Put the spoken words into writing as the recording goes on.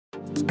Hi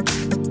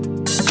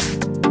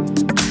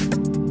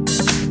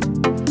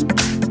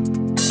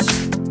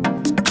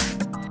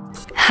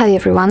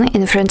everyone,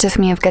 in front of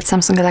me I've got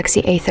Samsung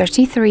Galaxy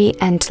A33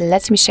 and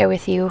let me share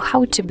with you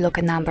how to block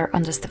a number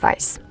on this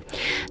device.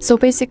 So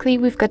basically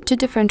we've got two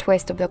different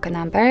ways to block a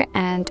number,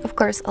 and of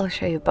course I'll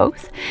show you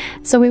both.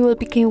 So we will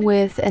begin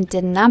with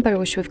the number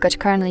which we've got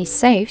currently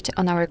saved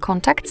on our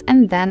contacts,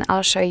 and then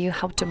I'll show you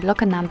how to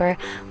block a number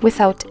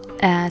without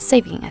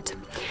saving it.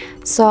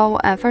 So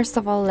first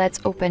of all,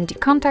 let's open the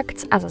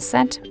contacts. As I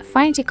said,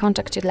 find the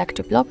contact you'd like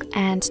to block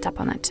and tap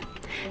on it.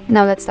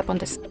 Now let's tap on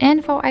this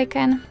info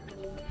icon.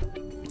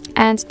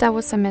 And that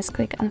was a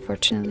misclick,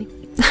 unfortunately.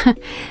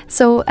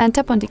 So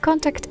tap on the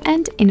contact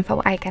and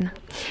info icon.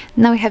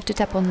 Now we have to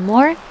tap on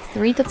more,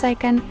 three dots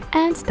icon,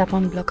 and tap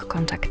on block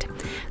contact.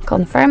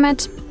 Confirm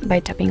it by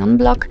tapping on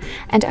block,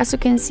 and as you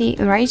can see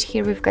right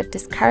here we've got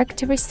this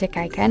characteristic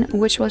icon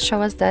which will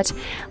show us that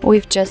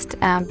we've just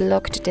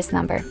blocked this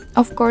number.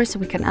 Of course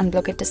we can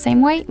unblock it the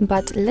same way,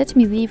 but let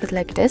me leave it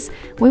like this.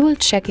 We will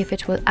check if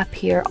it will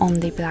appear on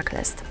the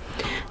blacklist.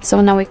 So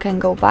now we can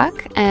go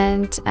back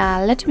and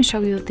let me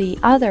show you the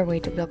other way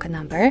to block a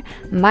number,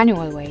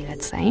 manual way,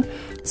 let's say.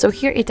 So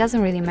here it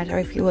doesn't really matter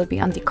if you will be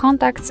on the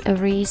contacts,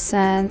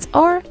 recent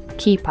or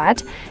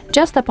keypad.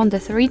 Just tap on the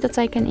three dots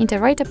icon in the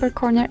right upper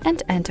corner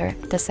and enter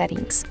the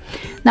settings.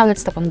 Now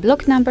let's tap on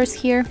block numbers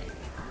here.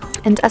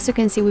 And as you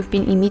can see, we've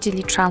been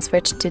immediately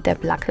transferred to the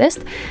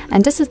blacklist,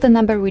 and this is the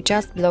number we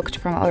just blocked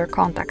from our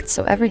contacts,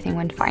 so everything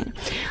went fine.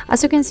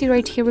 As you can see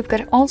right here, we've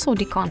got also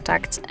the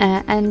contacts,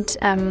 and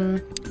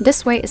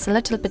this way is a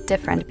little bit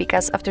different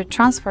because after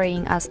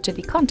transferring us to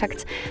the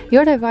contacts,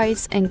 your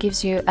device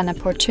gives you an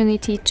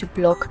opportunity to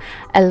block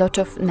a lot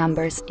of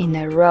numbers in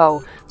a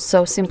row.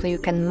 So simply you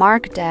can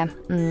mark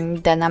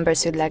the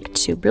numbers you'd like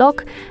to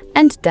block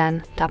and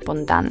then tap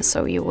on done.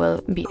 So you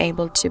will be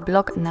able to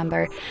block a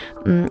number,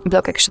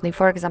 actually,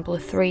 for example,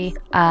 three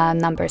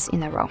numbers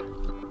in a row.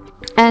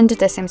 And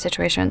the same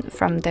situation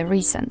from the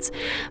recents.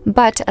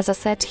 But as I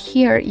said,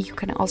 here you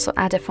can also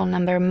add a phone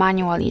number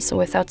manually, so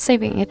without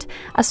saving it.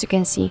 As you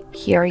can see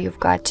here, you've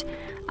got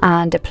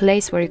the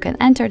place where you can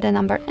enter the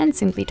number and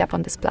simply tap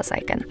on this plus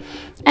icon.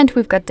 And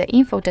we've got the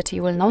info that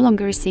you will no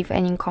longer receive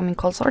any incoming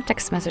calls or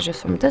text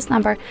messages from this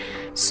number,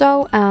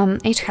 so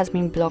it has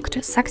been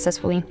blocked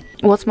successfully.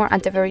 What's more,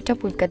 at the very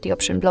top we've got the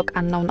option block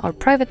unknown or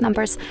private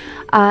numbers,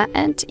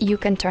 and you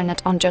can turn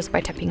it on just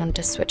by tapping on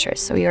the switcher,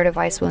 so your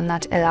device will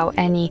not allow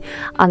any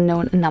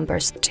unknown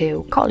numbers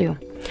to call you.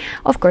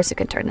 Of course you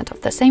can turn it off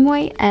the same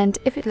way, and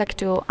if you'd like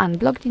to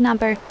unblock the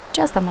number,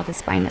 just tap on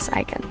this minus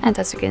icon, and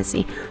as you can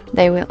see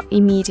they will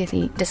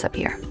immediately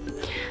disappear.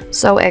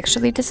 So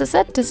actually this is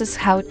it. This is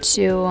how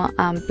to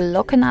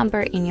block a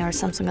number in your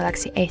Samsung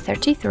Galaxy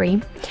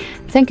A33.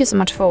 Thank you so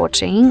much for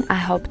watching. I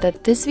hope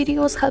that this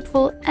video was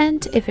helpful,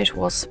 and if it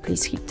was,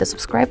 please hit the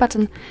subscribe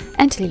button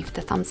and leave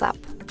the thumbs up.